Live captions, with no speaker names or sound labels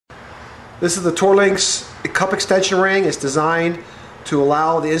This is the Tour Links cup extension ring. It's designed to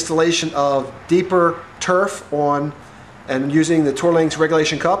allow the installation of deeper turf on and using the Tour Links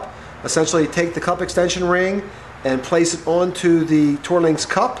regulation cup. Essentially take the cup extension ring and place it onto the Tour Links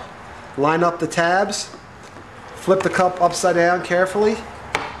cup, line up the tabs, flip the cup upside down carefully,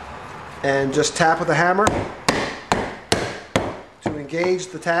 and just tap with a hammer to engage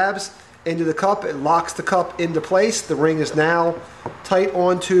the tabs into the cup. It locks the cup into place. The ring is now tight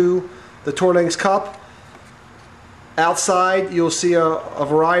onto the Tour Links cup. Outside you'll see a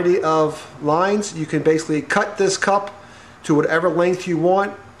variety of lines. You can basically cut this cup to whatever length you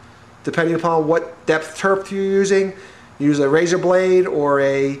want depending upon what depth turf you're using. Use a razor blade or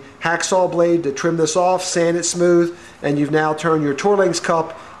a hacksaw blade to trim this off, sand it smooth, and you've now turned your Tour Links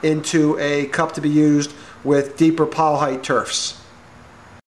cup into a cup to be used with deeper pile height turfs.